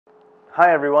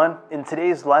Hi everyone. In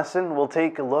today's lesson, we'll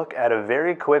take a look at a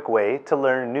very quick way to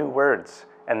learn new words,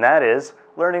 and that is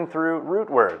learning through root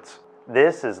words.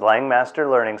 This is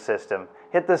Langmaster Learning System.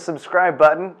 Hit the subscribe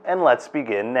button and let's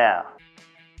begin now.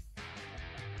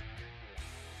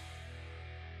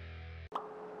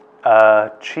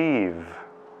 Achieve,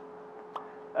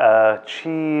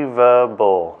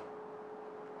 achievable,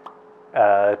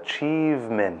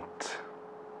 achievement,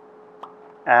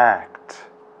 act,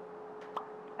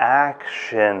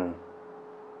 action,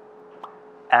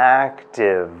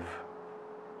 active,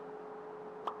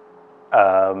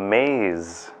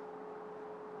 amaze,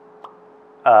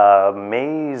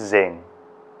 amazing,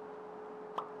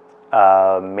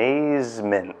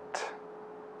 amazement,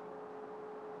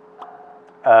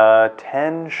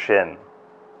 attention,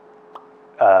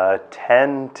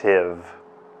 attentive,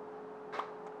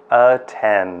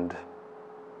 attend,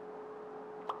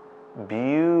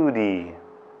 beauty,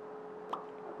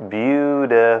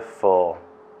 beautiful,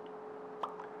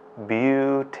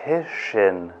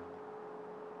 beautician,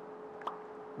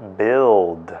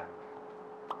 build,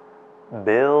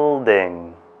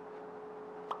 building,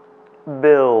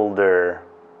 builder,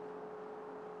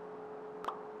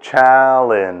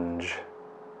 challenge,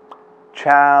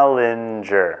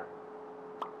 challenger,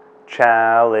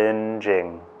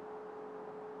 challenging,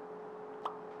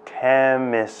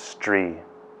 chemistry,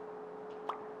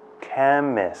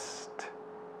 chemist,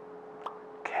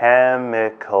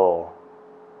 chemical,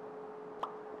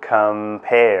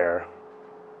 compare,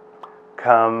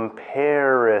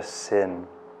 comparison,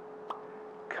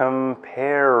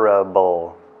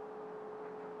 comparable,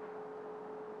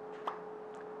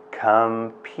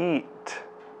 compete,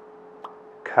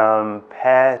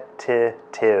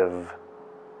 competitive,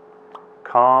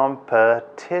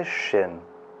 competition,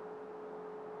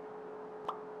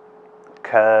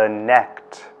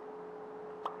 connect,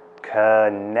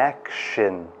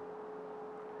 connection,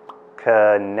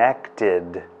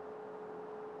 connected,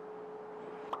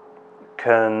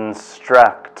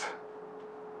 construct,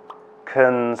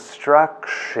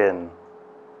 construction,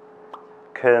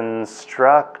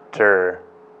 constructor,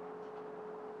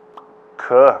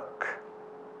 cook,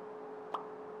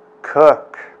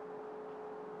 cook,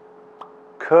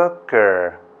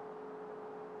 cooker,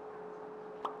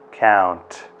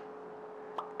 count,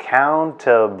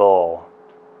 countable,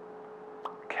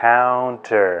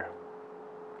 counter,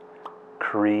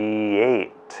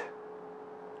 create,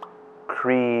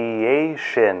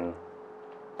 creation,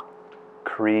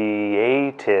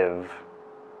 creative,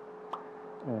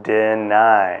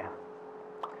 deny,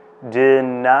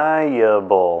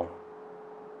 deniable,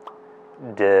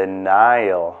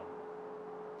 denial,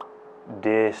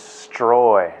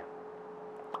 destroy,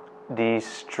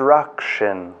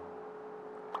 destruction,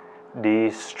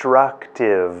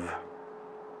 destructive,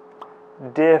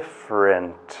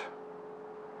 different,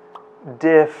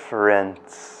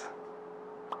 difference,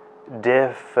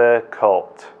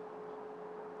 difficult,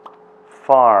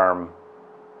 farm,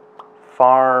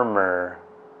 farmer,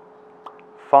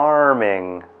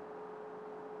 farming,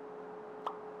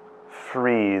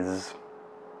 freeze,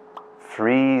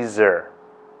 freezer,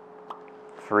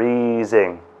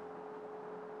 freezing,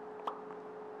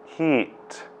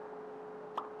 heat,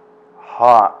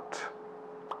 hot,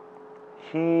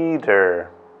 heater,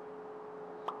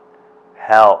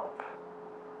 help,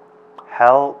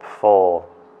 helpful,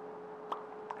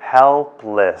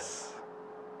 helpless,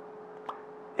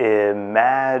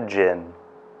 imagine,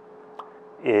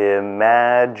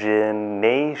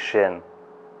 imagination,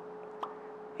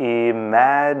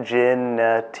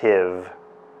 imaginative,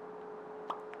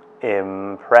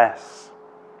 impress,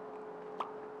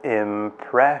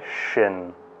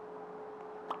 impression,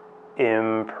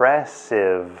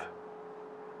 impressive.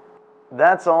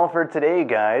 That's all for today,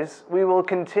 guys. We will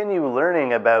continue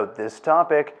learning about this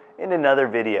topic in another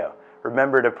video.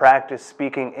 Remember to practice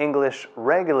speaking English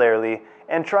regularly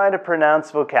and try to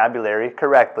pronounce vocabulary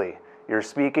correctly. Your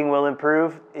speaking will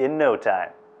improve in no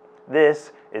time.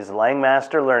 This is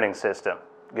Langmaster Learning System.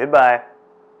 Goodbye.